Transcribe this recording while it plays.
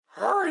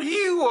Are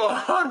you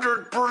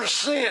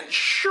 100%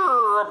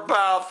 sure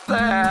about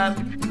that?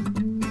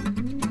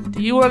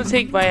 Do you want to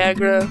take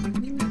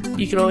Viagra?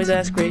 You can always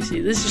ask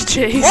Gracie. This is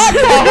Chaise. What the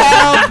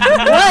hell?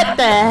 What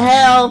the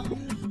hell?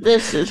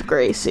 This is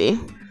Gracie.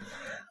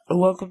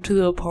 Welcome to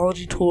the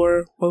apology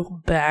tour.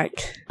 Welcome back.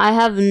 I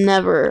have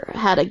never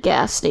had a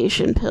gas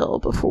station pill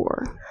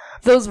before.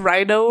 Those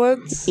rhino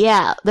ones?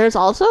 Yeah, there's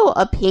also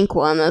a pink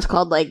one that's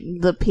called, like,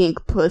 the pink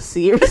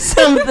pussy or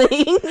something.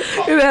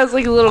 It has,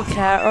 like, a little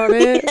cat on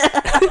it.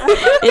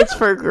 It's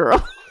for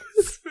girls.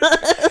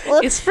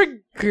 It's for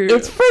girls.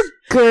 It's for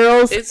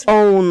girls It's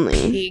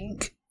only.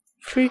 Pink.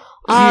 For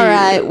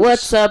Alright, girls.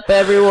 what's up,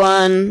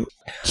 everyone?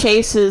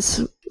 Chase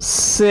is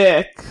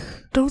sick.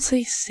 Don't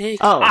say sick.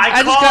 Oh,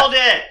 I called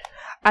it!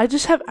 I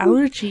just have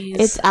allergies.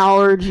 it's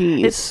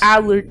allergies. It's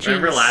allergies.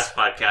 Remember last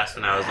podcast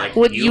when I was like,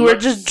 when you were look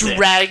just sick.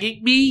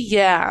 dragging me?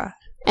 Yeah.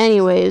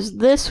 Anyways,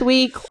 this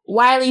week,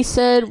 Wiley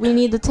said we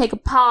need to take a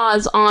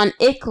pause on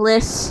ick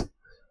lists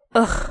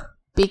Ugh.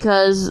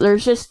 because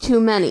there's just too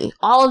many.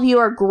 All of you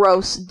are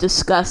gross,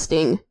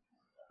 disgusting.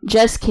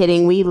 Just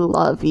kidding, we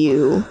love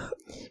you.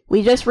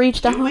 We just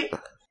reached Do we?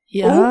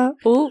 Yeah.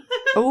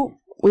 Oh.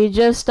 We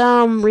just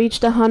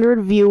reached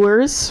 100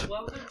 viewers.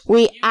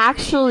 We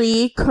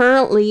actually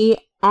currently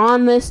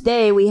on this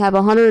day we have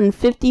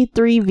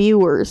 153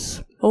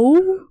 viewers.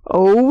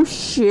 Oh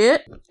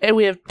shit. And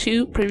we have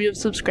 2 premium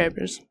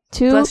subscribers.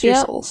 2. Bless your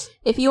Yep. souls.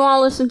 If you want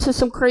to listen to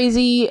some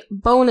crazy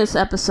bonus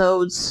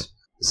episodes,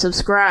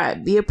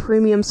 subscribe. Be a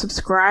premium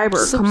subscriber.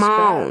 Come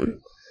Subscribe. on.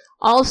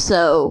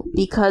 Also,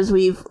 because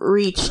we've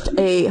reached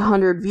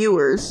 100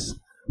 viewers,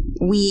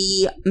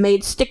 we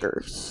made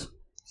stickers.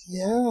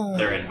 Yeah.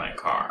 They're in my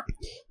car.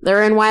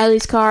 They're in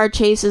Wiley's car.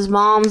 Chase's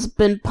mom's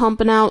been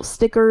pumping out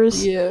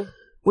stickers. Yeah.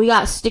 We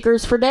got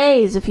stickers for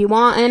days. If you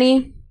want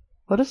any,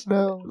 Let us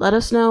know. let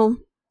us know.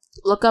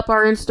 Look up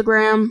our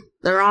Instagram.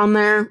 They're on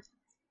there.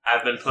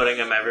 I've been putting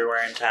them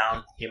everywhere in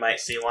town. You might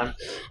see one.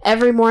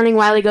 Every morning,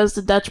 Wiley goes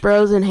to Dutch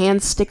Bros and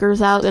hands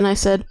stickers out, and I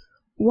said,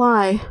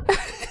 why?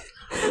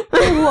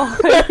 Because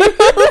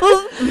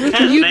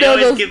You they know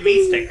always those- give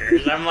me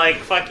stickers. I'm like,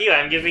 fuck you,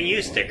 I'm giving you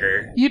a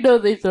sticker. You know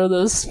they throw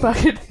those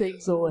fucking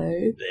things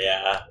away.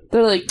 Yeah.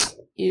 They're like,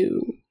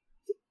 ew.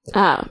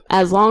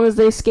 As long as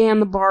they scan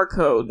the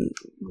barcode,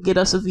 get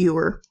us a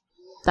viewer.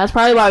 That's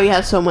probably why we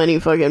have so many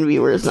fucking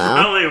viewers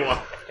now. Only one.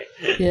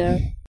 Yeah.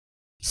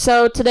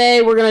 So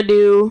today we're gonna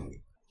do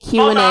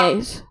Hold on.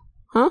 Q&As.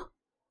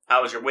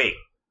 How was your week?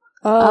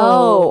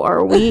 Oh,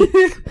 our week.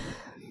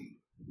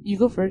 You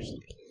go first.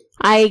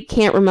 I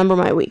can't remember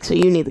my week, so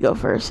you need to go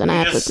first, and I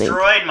You have to think.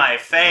 destroyed my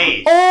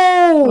face.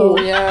 Oh!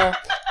 Yeah.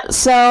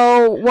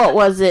 So, what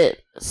was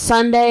it?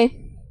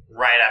 Sunday?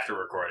 Right after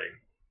recording.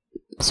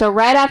 So,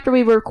 right after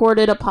we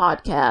recorded a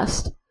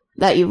podcast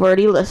that you've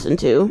already listened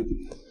to,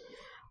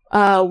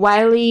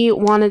 Wiley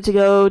wanted to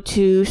go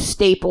to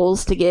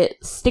Staples to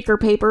get sticker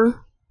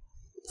paper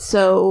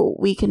so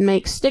we can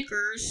make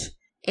stickers.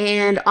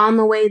 And on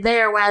the way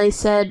there, Wiley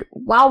said,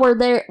 while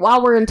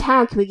we're in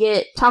town, can we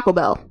get Taco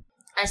Bell?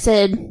 I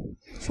said,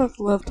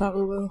 Fucking love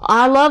Taco Bell.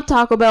 I love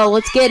Taco Bell,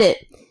 let's get it.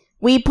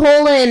 We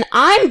pull in,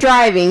 I'm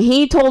driving,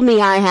 he told me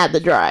I had to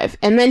drive.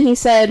 And then he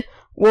said,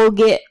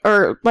 made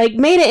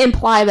it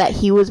imply that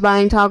he was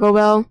buying Taco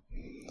Bell.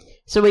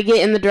 So we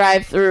get in the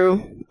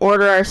drive-thru,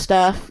 order our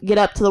stuff, get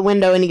up to the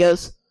window, and he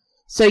goes,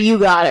 so you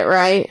got it,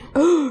 right?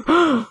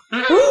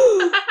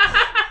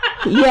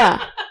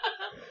 Yeah.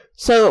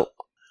 So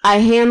I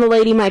hand the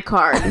lady my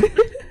card.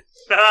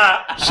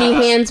 She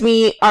hands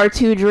me our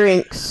 2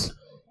 drinks.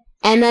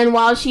 And then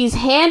while she's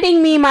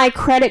handing me my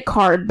credit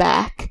card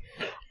back,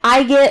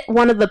 I get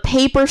one of the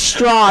paper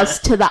straws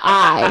to the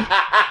eye.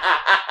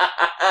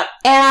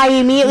 And I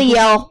immediately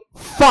yell,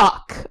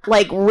 fuck,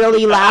 like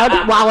really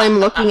loud while I'm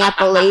looking at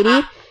the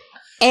lady.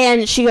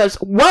 And she goes,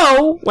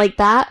 whoa, like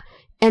that.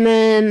 And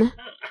then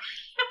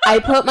I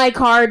put my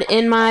card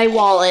in my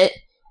wallet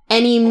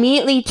and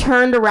immediately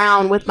turned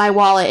around with my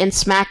wallet and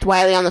smacked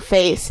Wiley on the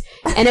face.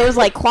 And it was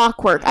like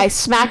clockwork. I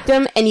smacked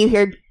him and you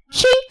hear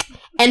chink,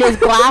 and his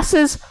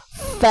glasses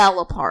fell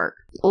apart.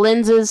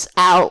 Lenses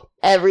out,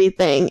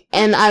 everything.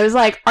 And I was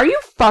like, are you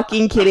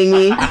fucking kidding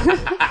me?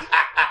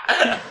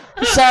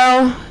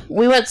 So,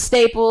 we went to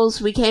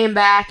Staples, we came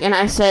back, and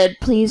I said,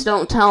 please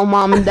don't tell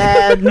Mom and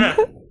Dad.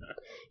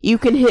 You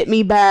can hit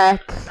me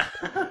back.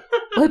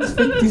 Let's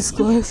fix these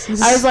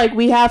glasses. I was like,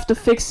 we have to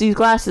fix these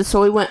glasses.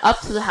 So we went up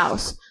to the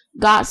house,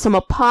 got some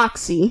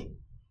epoxy,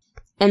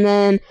 and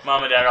then...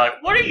 Mom and Dad are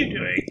like, what are you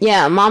doing?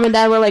 Yeah, Mom and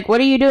Dad were like, what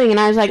are you doing?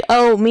 And I was like,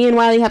 oh, me and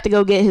Wiley have to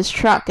go get his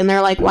truck. And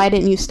they're like, why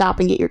didn't you stop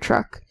and get your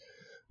truck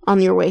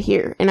on your way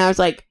here? And I was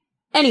like,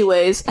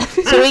 anyways.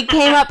 So we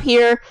came up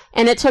here,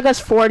 and it took us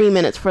 40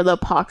 minutes for the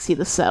epoxy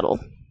to settle.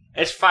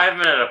 It's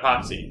 5-minute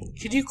epoxy.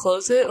 Could you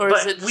close it, or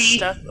is But it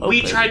stuck open?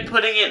 we tried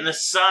putting it in the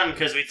sun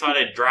because we thought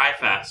it'd dry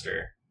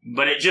faster.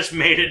 But it just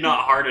made it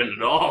not harden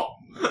at all.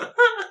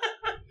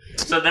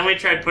 So then we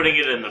tried putting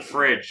it in the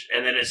fridge,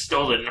 and then it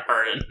still didn't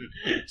harden.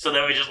 So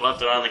then we just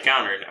left it on the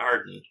counter, and it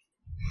hardened.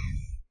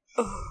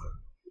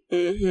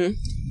 Mm-hmm.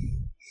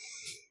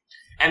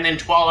 And then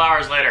 12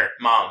 hours later,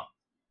 Mom,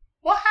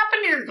 what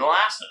happened to your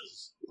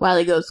glasses?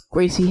 Wiley goes,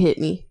 Gracie hit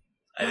me.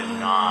 I did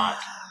not.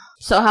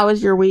 So how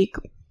was your week?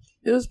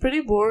 It was pretty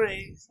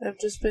boring. I've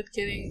just been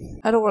getting...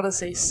 I don't want to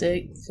say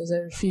sick, because I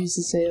refuse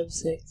to say I'm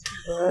sick.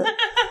 But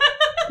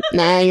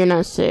Nah, you're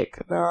not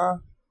sick. nah.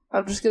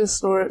 I'm just going to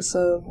snort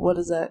some, what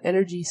is that,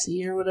 Energy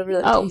C or whatever?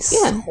 That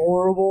tastes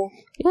horrible.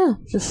 Yeah.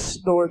 Just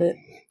snort it.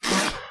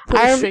 Put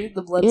it straight in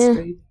the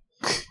bloodstream.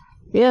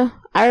 Yeah.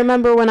 I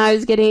remember when I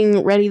was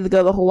getting ready to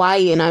go to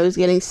Hawaii and I was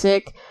getting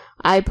sick,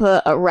 I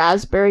put a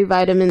raspberry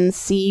vitamin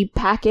C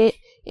packet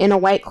in a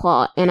White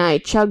Claw and I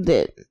chugged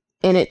it.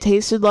 And it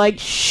tasted like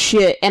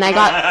shit. And I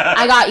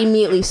got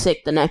immediately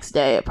sick the next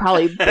day.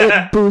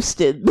 It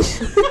boosted.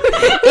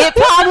 It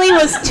probably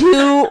was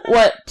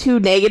two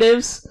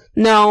negatives.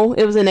 No,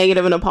 it was a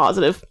negative and a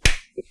positive.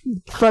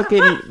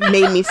 Fucking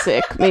made me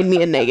sick. Made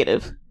me a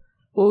negative.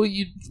 Well,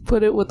 you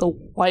put it with a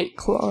White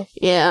Claw.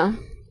 Yeah.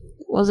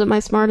 Wasn't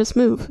my smartest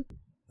move.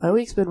 My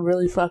week's been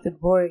really fucking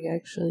boring,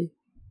 actually.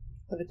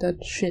 Haven't done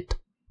shit.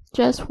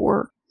 Just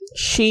work.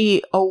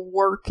 She a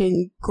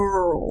working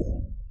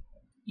girl.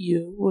 Yeah,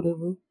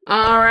 whatever.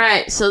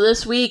 Alright, so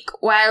this week,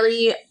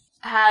 Wiley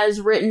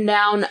has written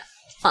down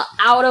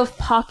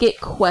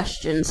out-of-pocket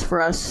questions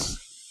for us.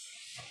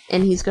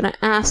 And he's gonna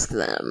ask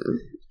them.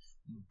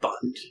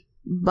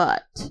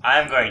 But.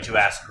 I'm going to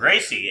ask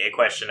Gracie a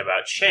question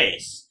about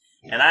Chaise.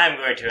 And I'm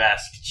going to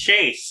ask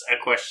Chaise a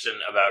question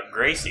about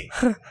Gracie.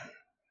 Are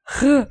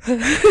you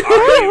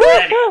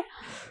ready?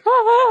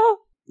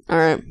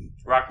 Alright.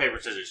 Rock, paper,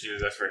 scissors. Who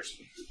goes first?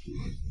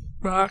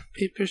 Rock,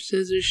 paper,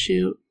 scissors,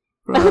 shoot.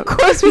 Of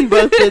course we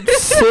both did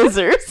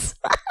scissors.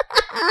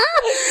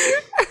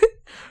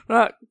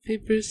 Rock,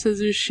 paper,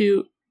 scissors,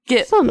 shoot.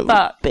 Get Son of a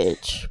fucked.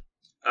 bitch.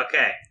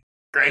 Okay.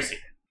 Gracie.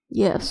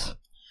 Yes.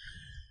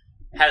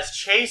 Has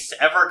Chaise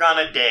ever gone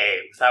a day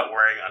without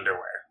wearing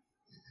underwear?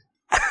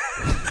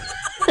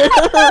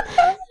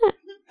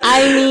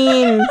 I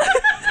mean,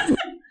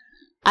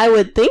 I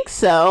would think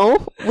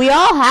so. We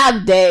all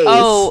have days.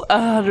 Oh,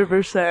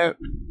 100%.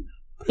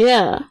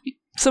 Yeah.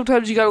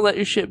 Sometimes you gotta let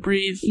your shit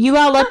breathe. You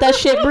gotta let that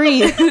shit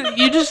breathe.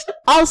 You just...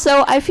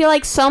 Also, I feel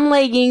like some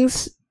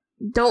leggings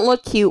don't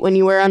look cute when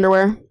you wear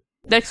underwear.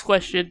 Next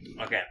question.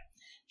 Okay.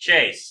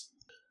 Chaise,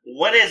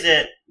 what is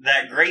it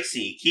that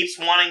Gracie keeps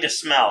wanting to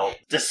smell,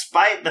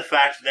 despite the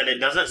fact that it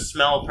doesn't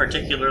smell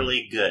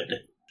particularly good?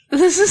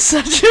 This is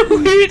such a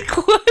weird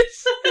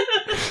question.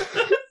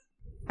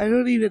 I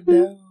don't even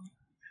know.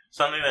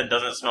 Something that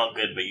doesn't smell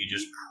good, but you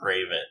just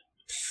crave it.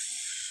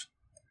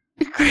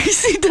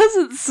 Gracie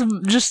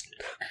doesn't just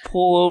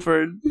pull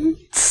over and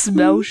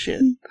smell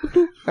shit.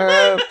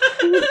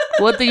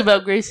 One thing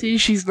about Gracie,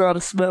 she's not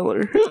a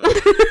smeller.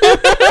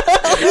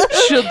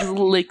 She'll just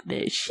lick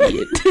that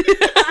shit.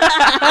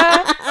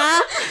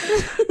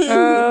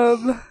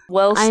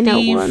 Well, Steve. I know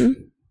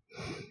one.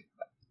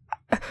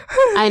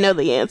 I know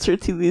the answer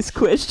to these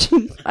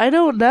questions. I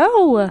don't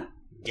know.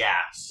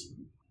 Gas.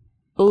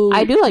 Ooh,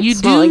 I do like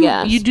smelling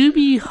gas. You do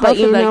be But huffing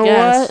you that know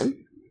gas. what?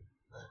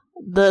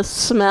 The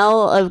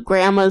smell of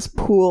Grandma's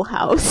pool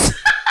house.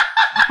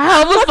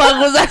 How the fuck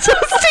was I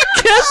supposed to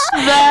guess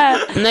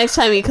that? Next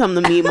time you come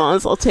to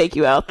Meemaw's, I'll take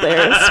you out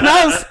there.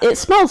 It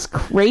smells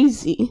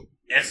crazy.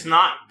 It's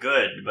not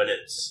good, but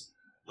it's,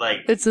 like...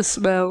 It's a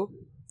smell.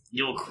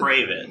 You'll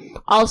crave it.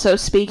 Also,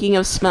 speaking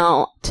of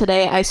smell,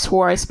 today I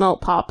swore I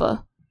smelled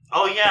Papa.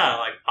 Oh yeah,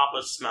 like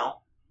Papa's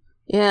smell.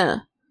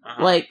 Yeah.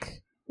 Uh-huh.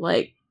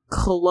 Like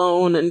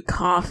cologne and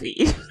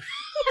coffee.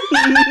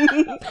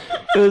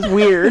 It was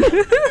weird.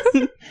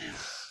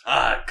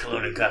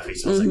 Cologne and coffee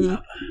smells like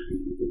Papa.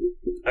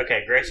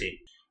 Okay,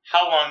 Gracie.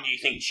 How long do you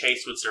think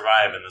Chaise would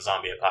survive in the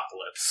zombie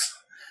apocalypse?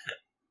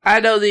 I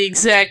know the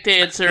exact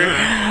answer.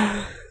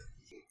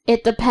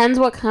 It depends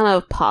what kind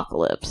of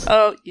apocalypse.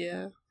 Oh,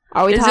 yeah.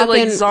 Are we Is talking it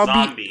like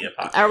Zombie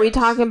apocalypse. Are we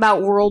talking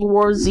about World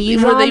War Z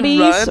Where they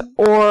zombies run?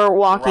 or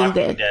Walking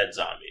Dead Dead?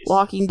 zombies.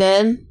 Walking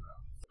Dead?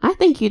 I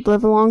think you'd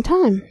live a long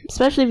time,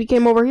 especially if you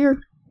came over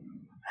here.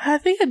 I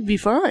think I'd be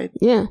fine.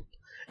 Yeah.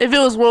 If it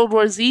was World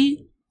War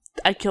Z,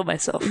 I'd kill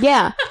myself.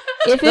 Yeah.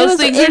 If it Those was,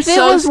 things if are it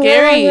so was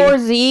scary. World War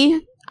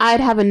Z, I'd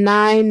have a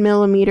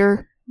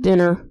 9mm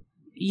dinner.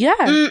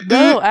 Yeah.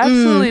 No,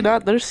 absolutely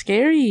not. They're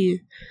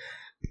scary.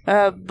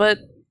 But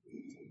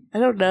I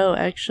don't know,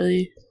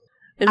 actually.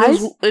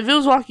 If it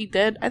was Walking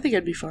Dead, I think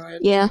I'd be fine.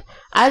 Yeah.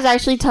 I was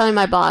actually telling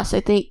my boss,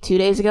 I think 2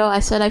 days ago, I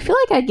said, I feel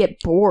like I'd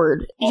get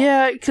bored.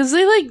 Yeah, because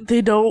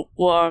they don't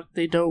walk,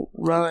 they don't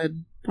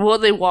run. Well,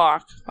 they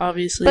walk,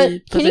 obviously.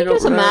 But can they you don't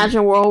just run. imagine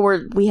a world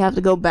where we have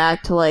to go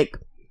back to, like,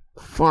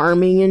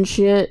 farming and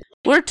shit?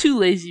 We're too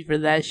lazy for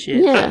that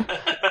shit. Yeah.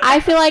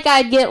 I feel like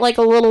I'd get, like,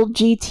 a little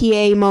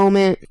GTA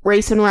moment,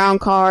 racing around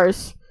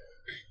cars,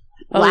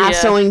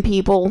 lassoing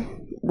people,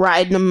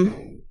 riding them.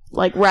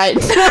 Like, riding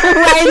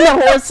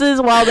the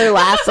horses while they're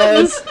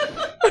lassos.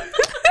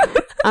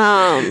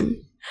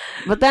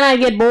 But then I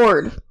get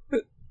bored.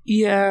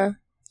 Yeah.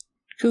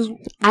 Because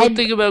one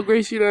thing about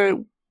Gracie and I,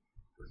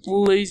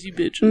 Lazy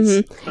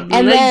bitches. Mm-hmm.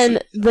 And then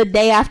the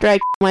day after I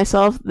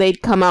myself,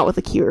 they'd come out with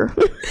a cure.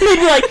 They'd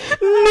be like,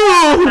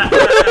 no!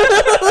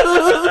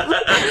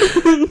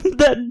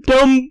 That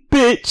dumb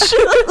bitch.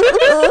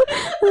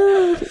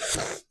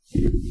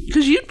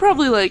 Because you'd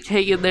probably, like,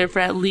 hang in there for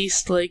at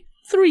least, like,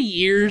 3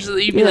 years, and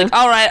then you'd be like,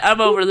 alright,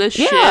 I'm over this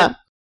shit.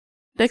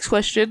 Next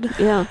question.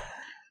 Yeah.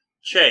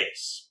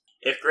 Chaise,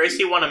 if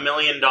Gracie won $1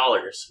 million,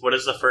 what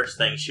is the first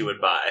thing she would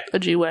buy? A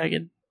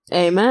G-Wagon.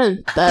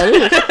 Amen. That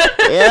is.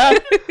 Yeah.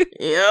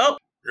 Yep.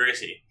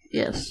 Gracie.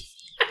 Yes.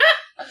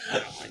 I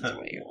like the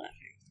way you're laughing.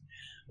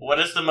 What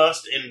is the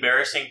most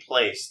embarrassing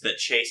place that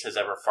Chaise has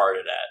ever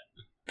farted at?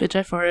 Bitch,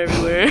 I fart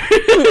everywhere.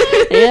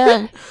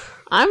 Yeah.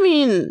 I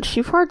mean,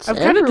 she farts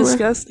everywhere. I'm kind of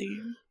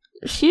disgusting.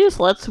 She just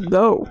lets him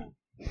go.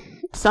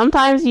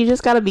 Sometimes you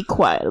just gotta be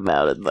quiet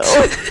about it,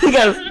 though. You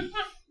gotta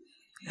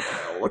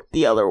look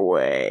the other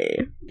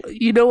way.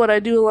 You know what I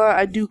do a lot?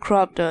 I do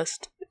crop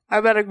dust.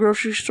 I'm at a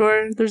grocery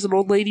store. There's an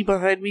old lady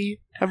behind me.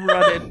 I'm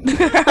running.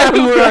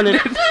 I'm running.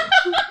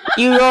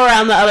 You go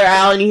around the other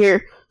aisle and you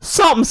hear,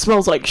 something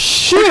smells like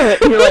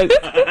shit. And you're like,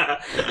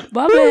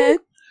 my bad.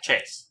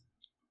 Chaise,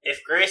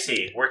 if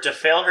Gracie were to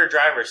fail her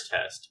driver's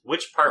test,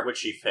 which part would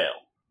she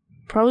fail?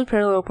 Probably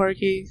parallel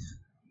parking.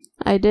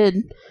 I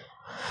did.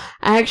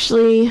 I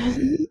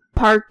actually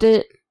parked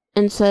it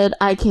and said,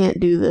 I can't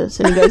do this.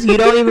 And he goes, you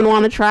don't even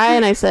want to try?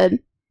 And I said,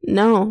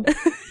 no.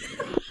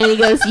 And he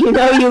goes, you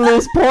know you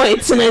lose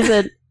points. And I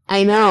said,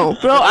 I know.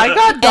 Bro, I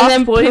got docked and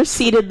then points.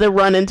 Proceeded to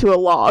run into a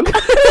log.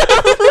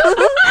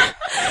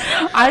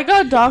 I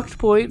got docked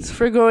points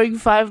for going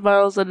 5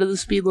 miles under the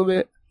speed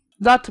limit.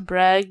 Not to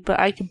brag, but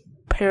I can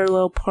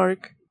parallel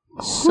park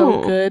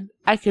so good.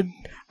 I can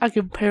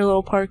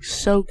parallel park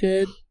so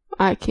good.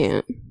 I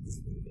can't.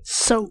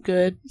 So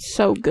good.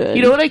 So good.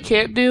 You know what I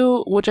can't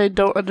do, which I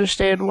don't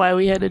understand why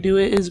we had to do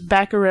it, is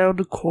back around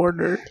a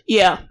corner.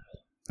 Yeah.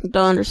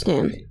 Don't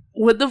understand.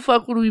 When the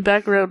fuck would we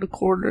back around a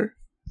corner?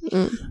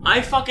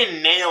 I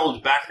fucking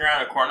nailed back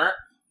around a corner,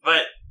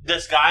 but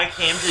this guy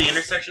came to the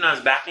intersection I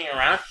was backing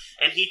around,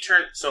 and he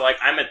turned, so like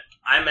I'm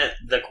at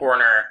the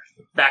corner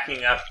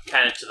backing up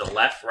kind of to the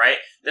left, right?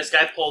 This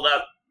guy pulled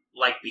up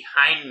like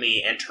behind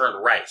me and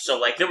turned right. So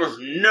like there was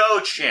no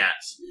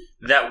chance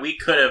that we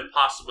could have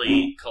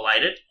possibly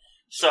collided.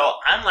 So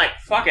I'm like,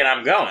 fuck it,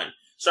 I'm going.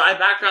 So I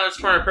backed around this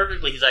corner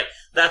perfectly. He's like,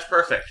 that's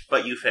perfect,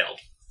 but you failed.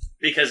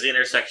 Because the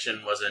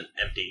intersection wasn't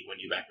empty when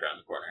you backed around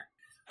the corner.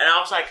 And I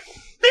was like,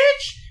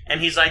 bitch! And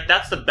he's like,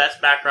 that's the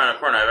best back around a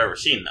corner I've ever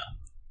seen, though.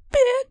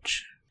 Bitch.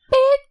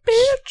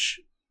 Bitch.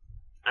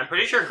 I'm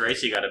pretty sure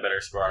Gracie got a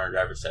better score on her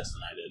driver's test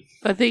than I did.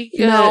 I think...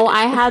 no,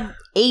 I had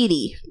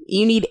 80.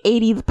 You need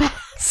 80 to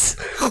pass.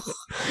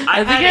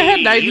 I think I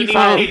had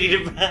 95. You need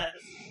 80 to pass.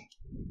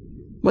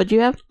 What'd you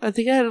have? I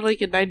think I had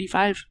like a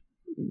 95.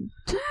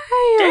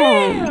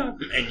 Damn.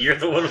 And you're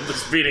the one with the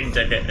speeding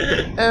ticket.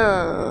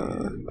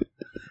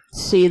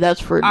 See, that's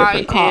for a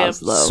different cause,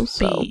 though.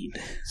 Speed.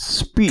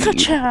 So. Speed.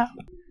 Ka-chow.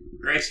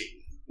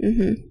 Gracie.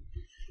 Mm-hmm.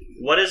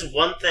 What is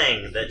one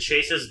thing that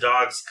Chaise's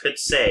dogs could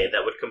say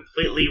that would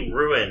completely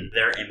ruin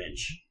their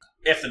image?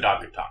 If the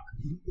dog could talk.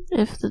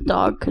 If the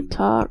dog could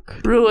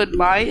talk. Ruin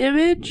my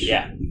image?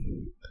 Yeah.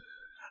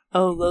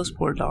 Oh, those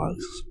poor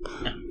dogs.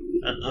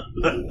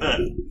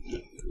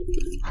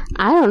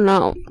 I don't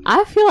know.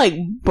 I feel like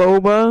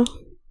Bobo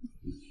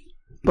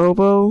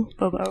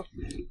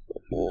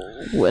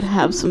would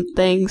have some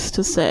things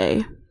to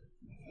say.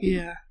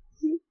 Yeah.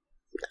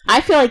 I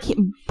feel like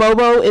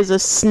Bobo is a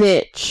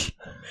snitch.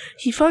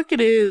 He fucking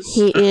is.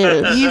 He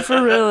is. He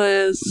for real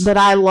is. But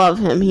I love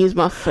him. He's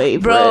my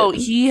favorite. Bro,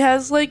 he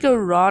has like a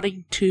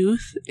rotting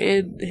tooth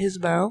in his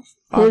mouth,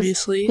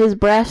 obviously. His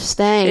breath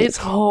stinks. It's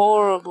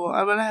horrible.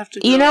 I'm gonna have to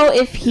go. You know,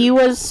 if he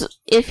was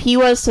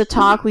to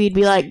talk, we'd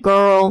be like,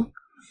 girl,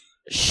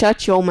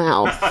 shut your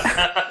mouth.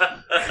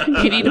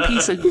 You need a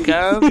piece of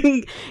gum?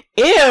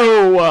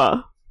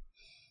 Ew!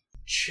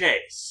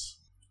 Chaise.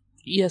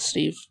 Yes,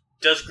 Steve.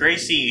 Does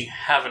Gracie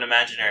have an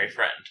imaginary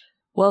friend?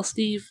 Well,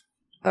 Steve,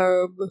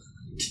 I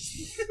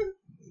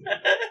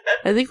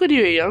think when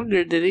you were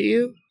younger, didn't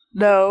you?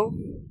 No.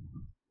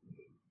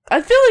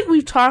 I feel like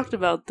we've talked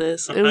about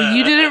this.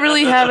 You didn't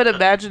really have an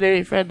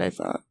imaginary friend, I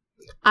thought.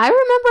 I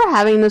remember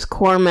having this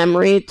core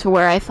memory to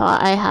where I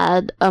thought I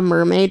had a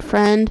mermaid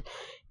friend,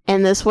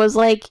 and this was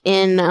like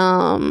in,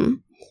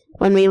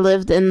 when we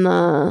lived in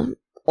the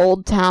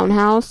old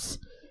townhouse,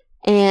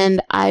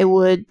 and I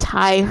would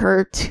tie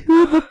her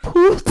to the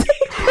pool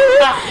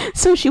table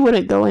so she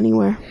wouldn't go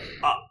anywhere.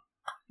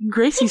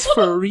 Gracie's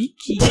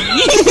freaky. Like,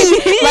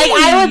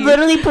 I would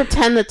literally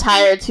pretend to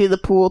tie her to the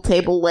pool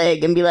table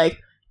leg and be like,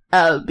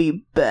 I'll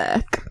be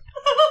back.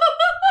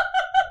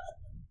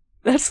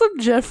 That's some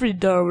Jeffrey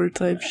Dahmer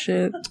type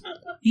shit.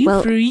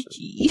 You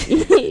freaky.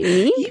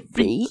 You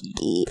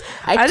freaky.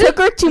 I took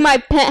her to my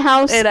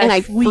penthouse and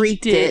I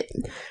freaked it.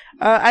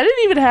 I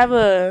didn't even have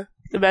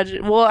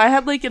I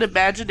had like an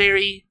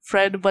imaginary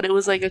friend, but it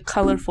was like a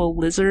colorful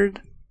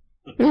lizard.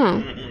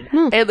 No.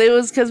 And it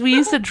was because we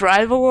used to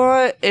drive a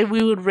lot, and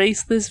we would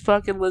race this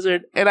fucking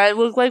lizard, and I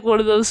look like one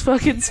of those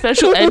fucking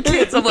special ed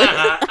kids. I'm like,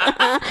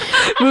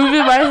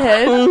 moving my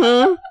head.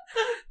 Mm-hmm.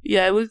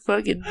 Yeah, I look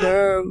fucking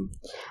dumb.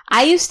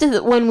 I used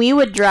to, when we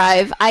would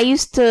drive, I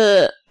used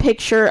to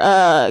picture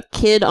a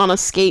kid on a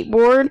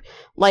skateboard,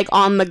 like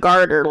on the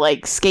garter,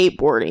 like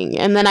skateboarding,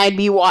 and then I'd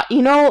be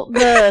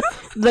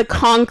the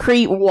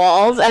concrete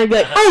walls, and I'd be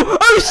like,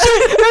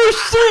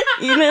 oh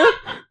shit,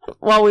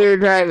 while we were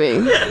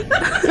driving.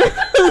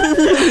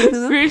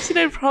 Gracie and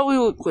I probably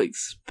look like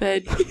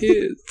sped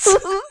kids.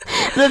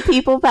 The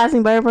people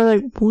passing by were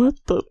like, what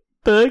the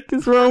fuck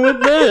is wrong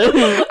with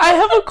that? I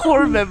have a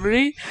core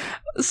memory,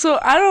 so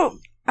I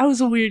was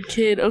a weird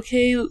kid,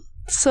 okay?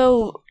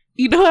 So,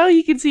 you know how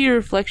you can see your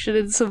reflection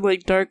in some,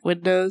 like, dark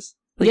windows?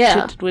 Like,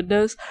 tinted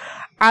windows?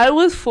 I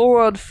was full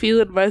on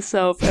feeling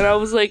myself, and I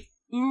was like,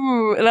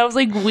 and I was,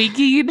 like,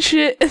 winking and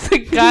shit, and the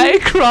guy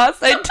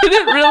across, I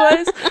didn't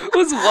realize,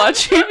 was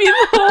watching me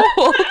the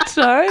whole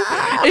time,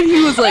 and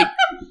he was like...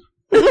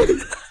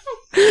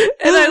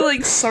 And I,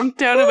 like, sunk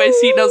down in my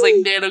seat, and I was like,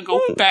 Nana, go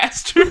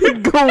faster.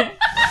 Go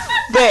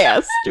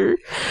faster.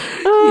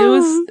 It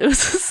was a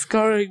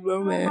scarring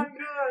moment. Oh my god.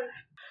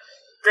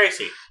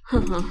 Gracie,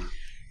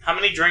 how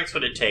many drinks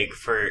would it take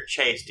for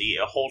Chaise to eat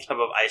a whole tub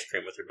of ice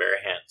cream with her bare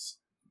hands?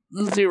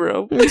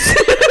 0.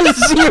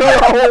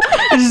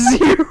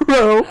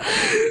 0.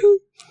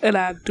 And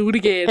I do it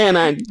again. And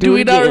I do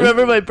we not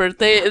remember my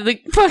birthday and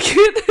the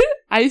fucking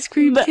ice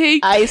cream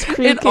cake? Ice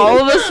cream and cake. all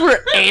of us were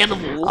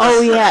animals.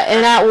 Oh yeah,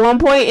 and at one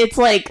point it's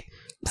like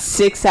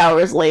 6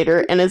 hours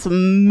later and it's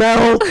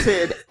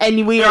melted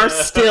and we are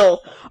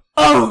still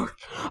going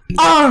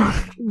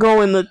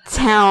to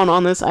town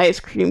on this ice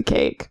cream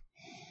cake.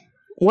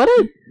 What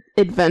an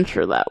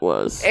adventure that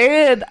was.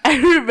 And I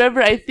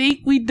remember, I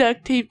think we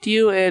duct taped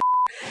you in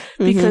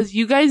because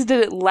you guys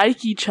didn't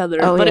like each other,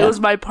 but it was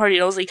my party,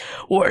 and I was like,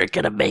 we're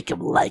gonna make them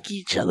like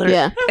each other.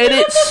 Yeah. And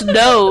it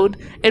snowed,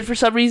 and for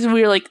some reason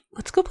we were like,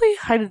 let's go play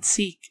hide and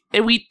seek,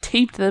 and we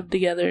taped them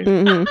together.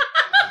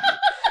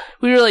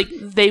 We were like,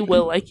 they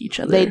will like each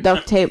other. They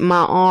duct taped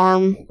my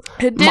arm,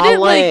 my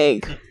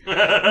leg.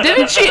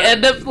 Didn't she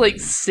end up, like,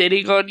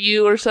 sitting on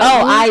you or something?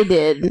 Oh, I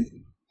did.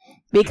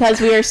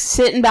 Because we were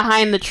sitting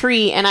behind the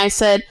tree, and I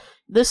said,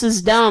 this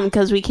is dumb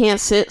because we can't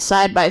sit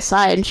side by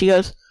side. And she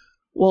goes,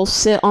 well,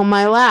 sit on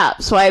my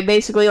lap. So I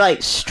basically,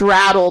 like,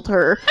 straddled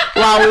her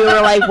while we were,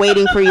 like,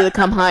 waiting for you to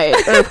come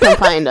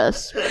find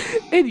us.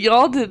 And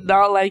y'all did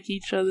not like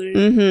each other.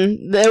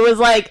 It was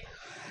like,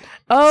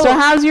 oh, so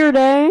how's your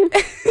day?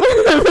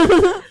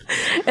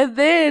 And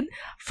then,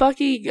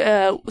 fucking,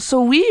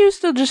 so we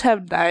used to just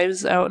have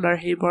knives out in our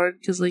hay barn,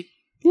 because, like...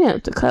 Yeah,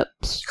 to cut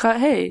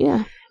hay.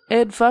 Yeah.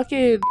 And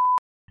fucking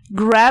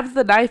grabbed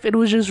the knife and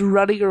was just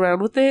running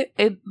around with it,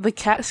 and the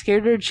cat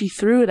scared her and she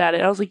threw it at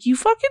it. I was like, you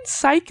fucking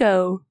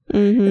psycho.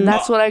 And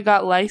that's what I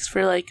got liced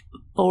for, like,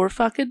 4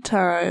 fucking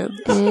times.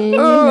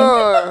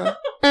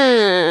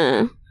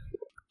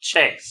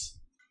 Chaise,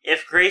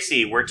 if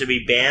Gracie were to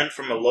be banned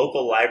from a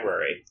local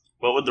library,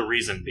 what would the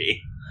reason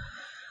be?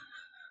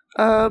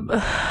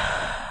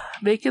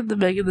 Making the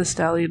Megan Thee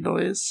Stallion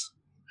noise.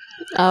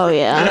 Oh,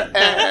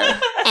 yeah.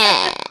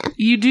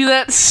 You do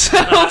that so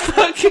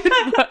fucking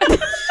much.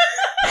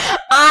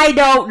 I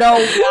don't know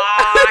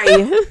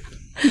why.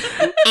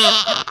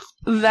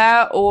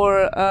 That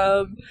or,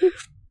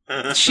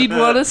 she'd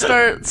want to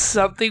start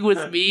something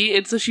with me,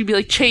 and so she'd be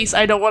like, Chaise,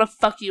 I don't want to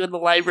fuck you in the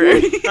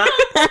library.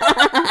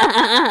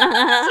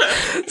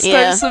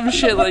 Start some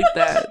shit like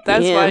that.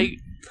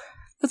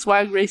 That's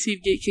why Gracie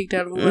would get kicked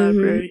out of the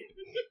library.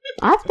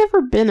 I've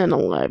never been in a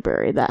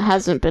library that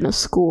hasn't been a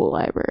school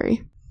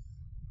library.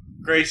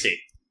 Gracie,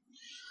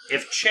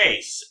 if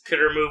Chaise could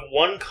remove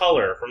one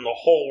color from the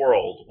whole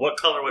world, what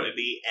color would it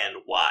be and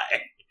why?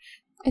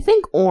 I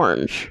think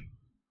orange.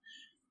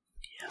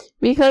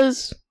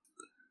 Because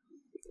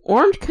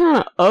orange kind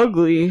of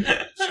ugly.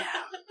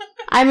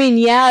 I mean,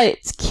 yeah,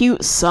 it's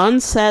cute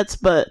sunsets,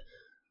 but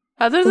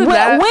other than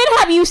that, when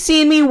have you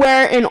seen me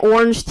wear an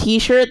orange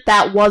t-shirt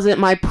that wasn't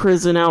my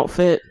prison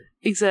outfit?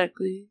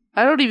 Exactly.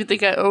 I don't even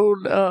think I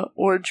own an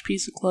orange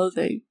piece of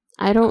clothing.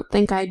 I don't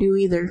think I do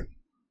either.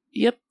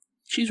 Yep,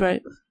 she's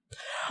right.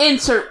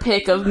 Insert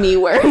pic of me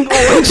wearing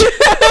orange.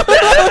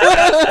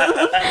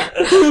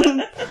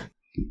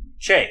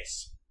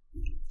 Chaise.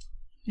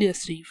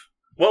 Yes, Steve.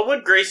 What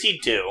would Gracie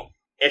do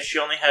if she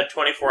only had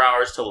 24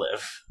 hours to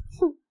live?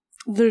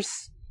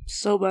 There's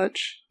so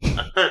much.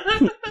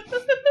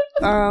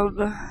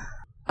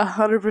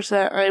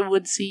 100% I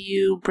would see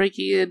you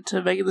breaking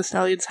into Megan Thee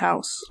Stallion's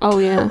house. Oh,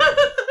 yeah.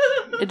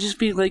 And just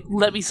being like,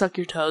 let me suck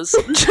your toes.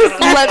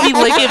 Just let me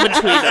lick in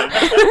between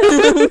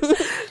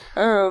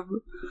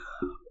them.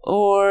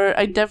 Or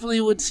I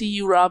definitely would see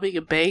you robbing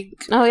a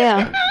bank. Oh,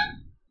 yeah.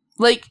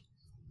 Like,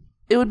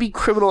 it would be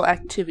criminal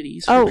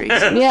activities for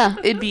Gracie. Yeah.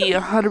 It'd be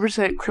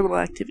 100% criminal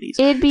activities.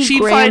 It'd be She'd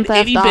Grand find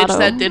Theft any Auto. bitch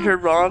that did her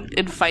wrong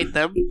and fight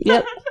them.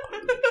 Yep.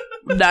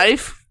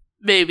 Knife?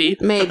 Maybe.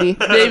 Maybe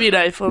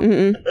knife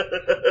them.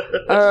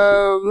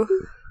 Mm-mm.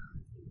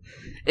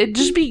 It'd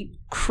just be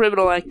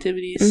criminal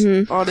activities,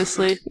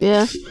 honestly.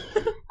 Yeah.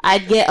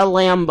 I'd get a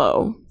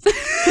Lambo.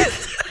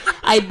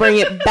 I'd bring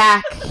it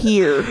back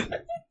here.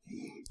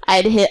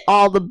 I'd hit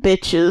all the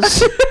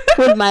bitches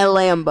with my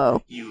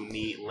Lambo. You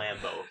meet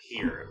Lambo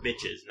here,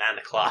 bitches, 9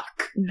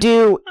 o'clock.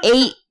 Do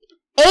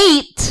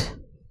 8,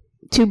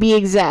 to be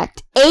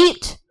exact,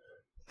 8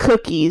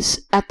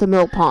 cookies at the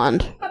mill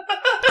pond.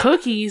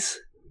 Cookies?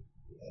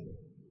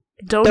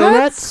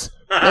 Donuts?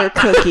 They're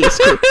cookies,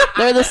 too.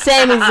 They're the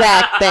same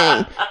exact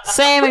thing.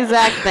 Same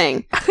exact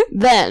thing.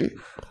 Then,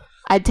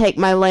 I'd take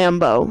my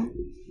Lambo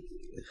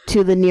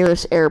to the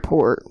nearest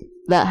airport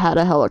that had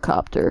a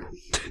helicopter.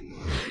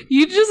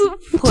 You just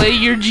play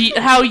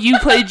how you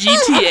play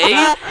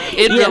GTA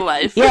in real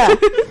life. Yeah.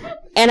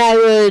 And I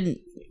would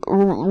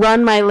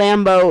run my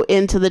Lambo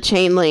into the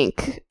chain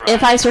link.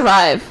 If I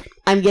survive,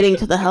 I'm getting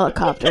to the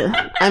helicopter.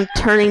 I'm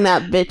turning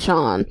that bitch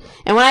on.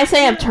 And when I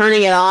say I'm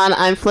turning it on,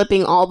 I'm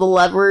flipping all the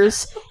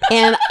levers.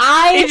 And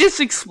it just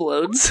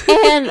explodes.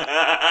 And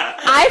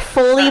I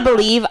fully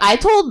believe, I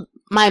told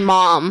my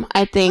mom,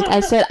 I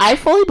said, I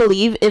fully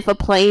believe if a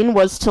plane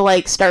was to,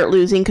 like, start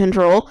losing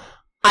control,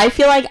 I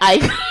feel like I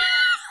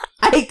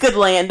could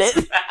land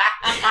it.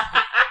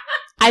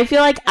 I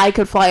feel like I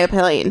could fly a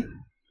plane.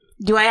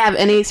 Do I have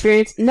any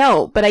experience?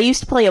 No, but I used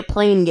to play a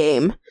plane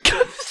game.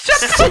 Shut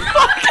the fuck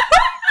up.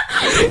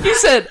 You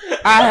said,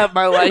 I have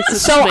my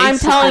license. So I'm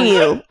telling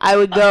you, I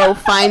would go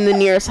find the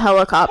nearest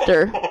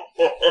helicopter,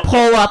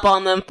 pull up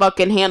on them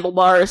fucking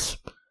handlebars,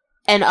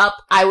 and up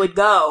I would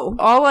go.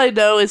 All I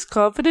know is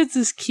confidence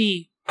is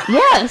key.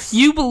 Yes.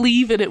 You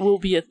believe and it will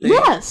be a thing.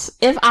 Yes.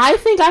 If I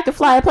think I could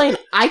fly a plane,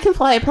 I can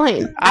fly a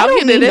plane. I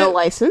don't need no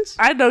license.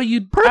 I know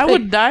you'd. Perfect. I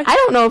would die. I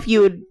don't know if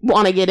you would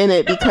want to get in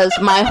it because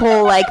my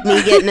whole, like,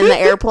 me getting in the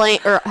airplane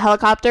or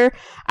helicopter,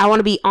 I want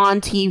to be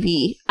on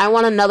TV. I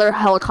want another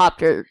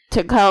helicopter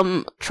to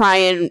come try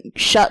and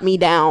shut me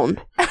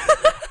down.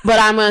 But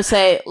I'm going to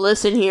say,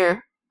 listen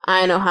here,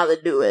 I know how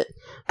to do it.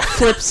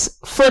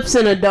 Flips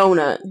in a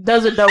donut.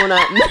 Does a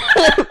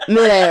donut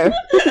midair.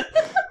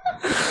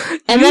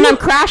 And then I'm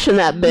crashing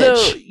that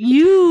bitch.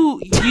 No,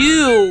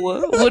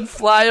 you would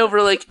fly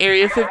over, like,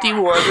 Area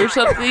 51 or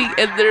something,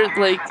 and their,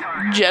 like,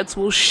 jets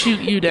will shoot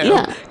you down.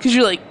 Yeah. Because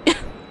you're like,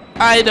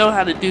 I know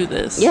how to do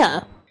this.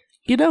 Yeah.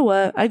 You know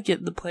what? I'd get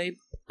in the plane.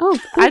 Oh,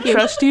 I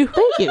trust you.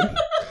 Thank you.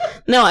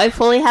 No, I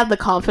fully have the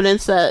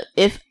confidence that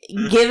if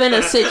given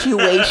a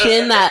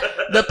situation that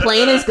the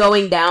plane is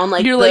going down,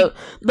 like,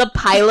 the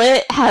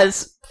pilot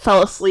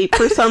fell asleep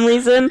for some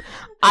reason,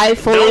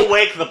 Don't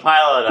wake the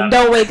pilot up.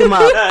 Don't wake him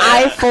up.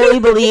 I fully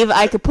believe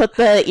I could put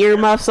the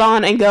earmuffs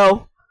on and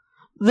go,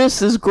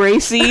 this is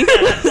Gracie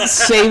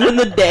saving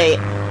the day.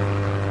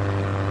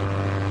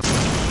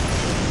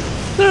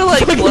 They're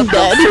like, what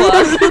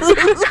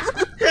the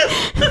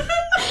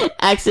fuck?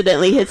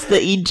 Accidentally hits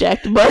the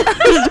eject button.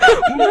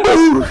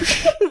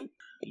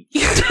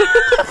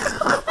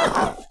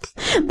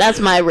 That's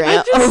my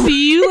rant. I just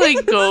see you,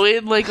 like,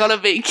 going, like, on a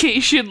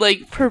vacation,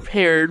 like,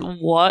 prepared,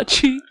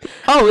 watching.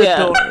 Oh, yeah.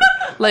 Door.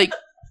 Like,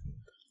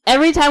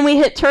 every time we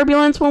hit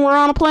turbulence when we're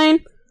on a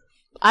plane,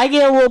 I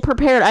get a little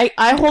prepared.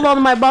 I hold on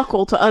to my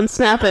buckle to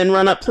unsnap it and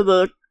run up to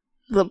the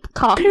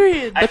cockpit.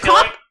 Period. The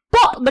cockpit. The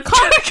what? The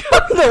cockpit?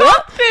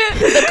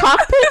 The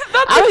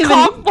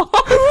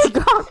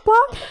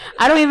cockpit?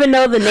 I don't even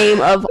know the name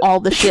of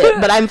all the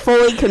shit, but I'm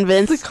fully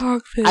convinced the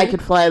cockpit. I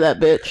could fly that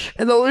bitch.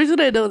 And the only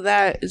reason I know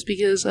that is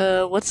because,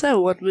 what's that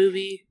one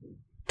movie?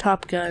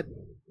 Top Gun.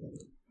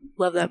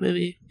 Love that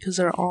movie, because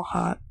they're all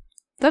hot.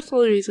 That's the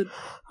only reason.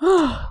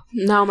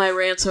 Now my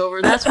rant's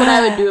over. That's what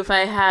I would do if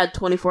I had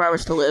 24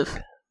 hours to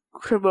live.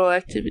 Criminal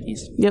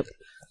activities. Yep.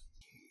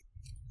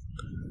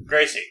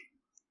 Gracie,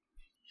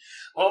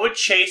 what would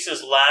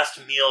Chaise's last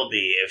meal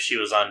be if she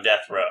was on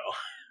death row?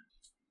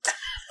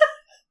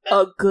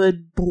 A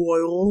good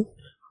boil.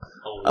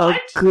 A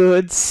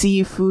good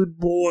seafood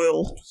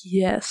boil.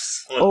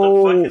 Yes. What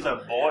the fuck is a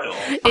boil?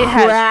 It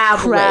has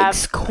crab,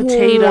 legs,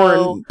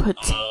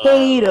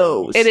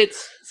 potatoes. And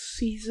it's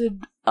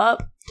seasoned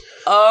up.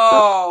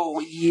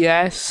 Oh,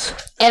 yes.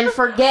 And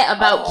forget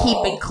about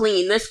keeping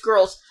clean. This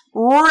girl's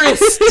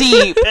wrist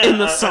deep in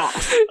the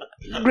sauce.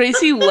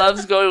 Gracie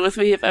loves going with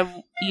me if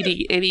I'm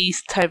eating any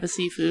type of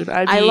seafood.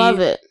 I love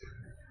it.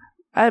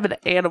 I'm an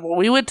animal.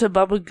 We went to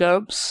Bubba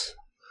Gump's.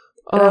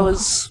 And it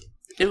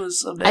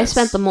was a mess. I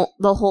spent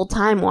the whole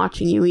time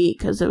watching you eat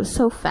because it was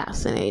so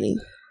fascinating.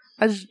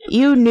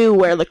 You knew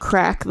where to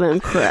crack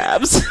them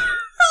crabs.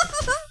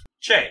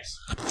 Chaise.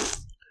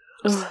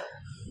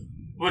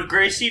 Would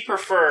Gracie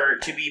prefer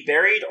to be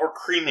buried or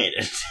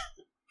cremated?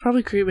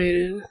 Probably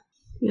cremated.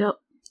 Yep.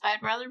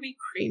 I'd rather be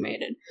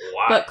cremated.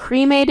 Why? But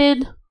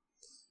cremated,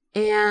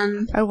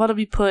 and I want to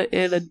be put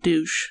in a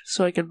douche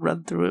so I can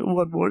run through it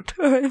one more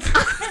time.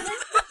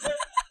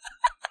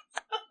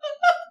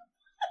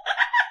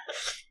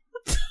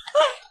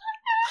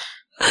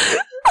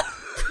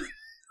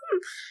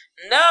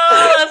 No,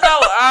 that's not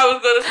what I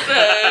was gonna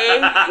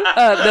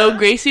say. No,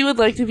 Gracie would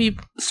like to be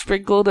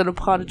sprinkled in a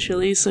pot of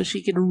chili so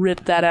she can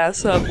rip that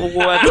ass up one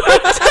more time.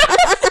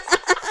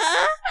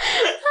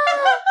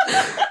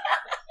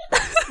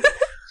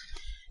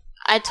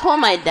 I told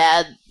my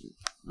dad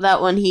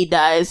that when he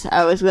dies,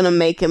 I was gonna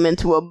make him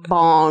into a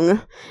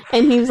bong.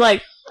 And he was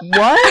like,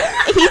 what?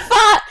 He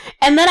thought...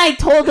 And then I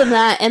told him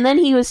that, and then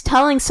he was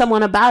telling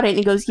someone about it, and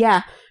he goes,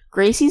 yeah,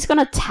 Gracie's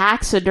gonna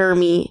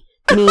taxidermy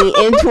me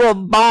into a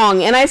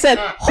bong. And I said,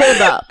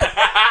 hold up.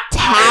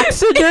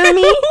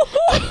 Taxidermy?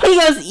 He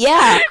goes,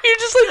 yeah. You're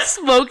just like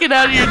smoking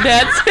out of your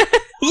dad's head.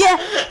 Yeah.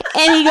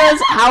 And he goes,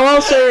 how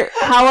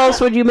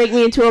else would you make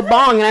me into a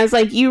bong? And I was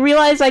like, you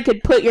realize I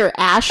could put your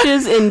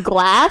ashes in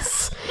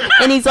glass?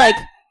 And he's like,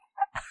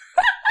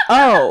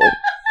 oh.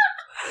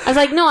 I was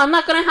like, no, I'm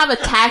not gonna have a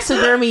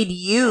taxidermied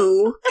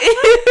you.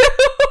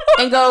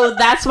 And go,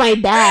 that's my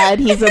dad.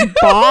 He's a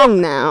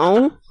bong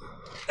now.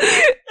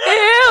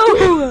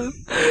 Ew.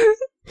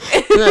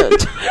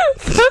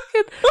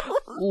 Fucking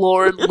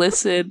Lord,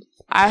 listen.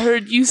 I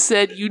heard you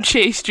said you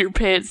chased your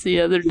pants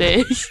the other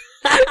day.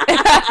 And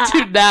I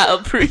do not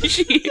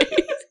appreciate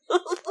it.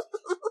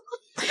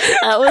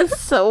 That was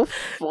so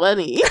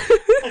funny.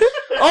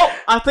 Oh,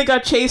 I think I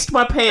chased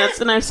my pants,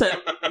 and I said,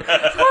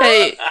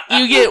 hey,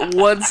 you get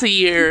once a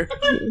year.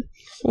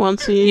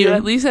 Once a year. You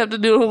at least have to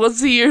do it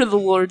once a year, the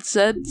Lord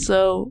said,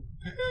 so...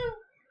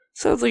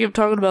 Sounds like I'm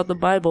talking about the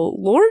Bible.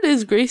 Lord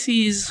is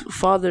Gracie's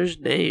father's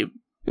name.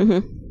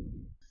 Mm-hmm.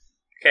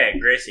 Okay,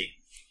 Gracie.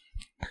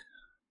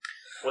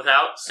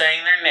 Without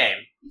saying their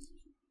name,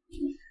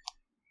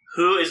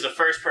 who is the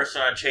first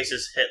person on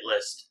Chase's hit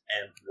list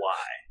and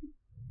why?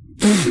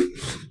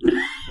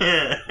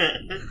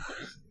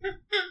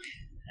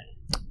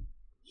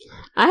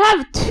 I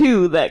have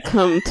two that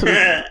come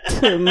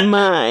to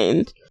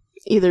mind.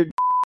 Either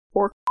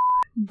or...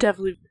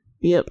 Definitely.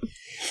 Yep.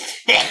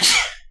 And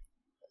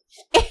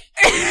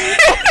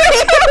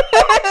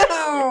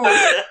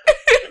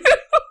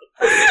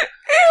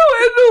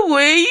the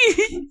way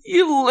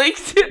you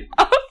licked it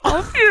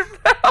off your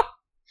mouth.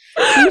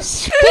 You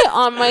spit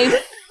on my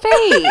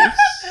face.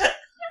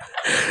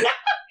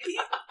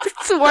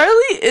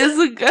 Smiley is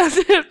a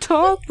goddamn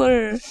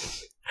toddler.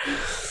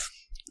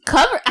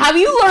 Have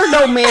you learned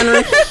no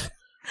manners?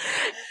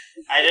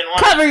 I didn't want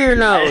to cover your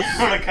nose. I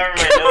didn't want to cover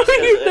my nose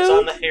because it's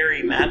on the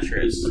hairy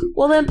mattress.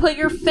 Well, then put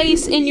your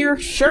face in your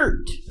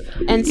shirt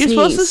and You're sneeze.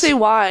 supposed to say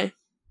why.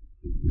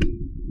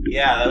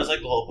 Yeah, that was like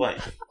the whole point.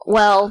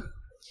 Well,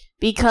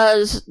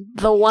 because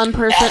the one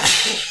person...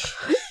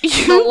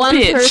 The one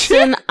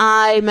person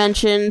I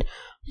mentioned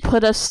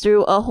put us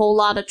through a whole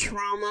lot of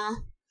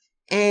trauma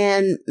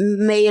and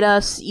made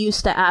us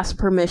used to ask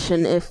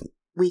permission if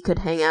we could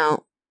hang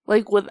out.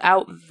 Like,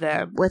 without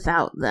them.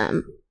 Without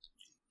them.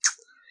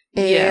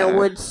 Yeah. And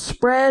would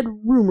spread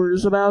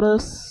rumors about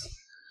us.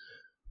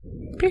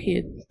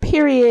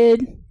 Period.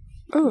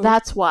 Oh.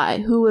 That's why.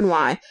 Who and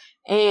why.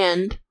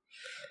 And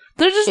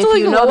there's just if like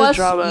you a know lot us, of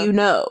drama. you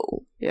know.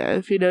 Yeah,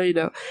 if you know, you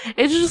know.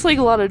 It's just like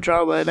a lot of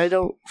drama, and I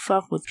don't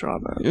fuck with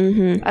drama.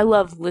 Mm-hmm. I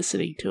love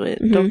listening to it.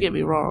 Mm-hmm. Don't get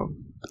me wrong.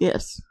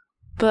 Yes.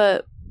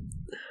 But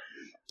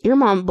your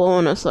mom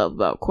blowing us up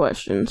about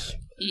questions.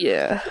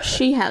 Yeah.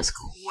 She has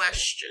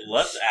questions.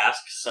 Let's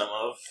ask some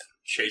of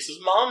Chase's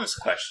mom's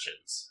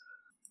questions.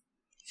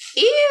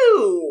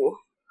 Ew!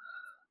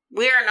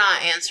 We're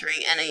not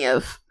answering any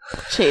of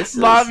Chase's.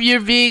 Mom,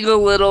 you're being a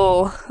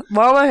little...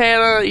 Mama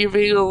Hannah, you're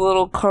being a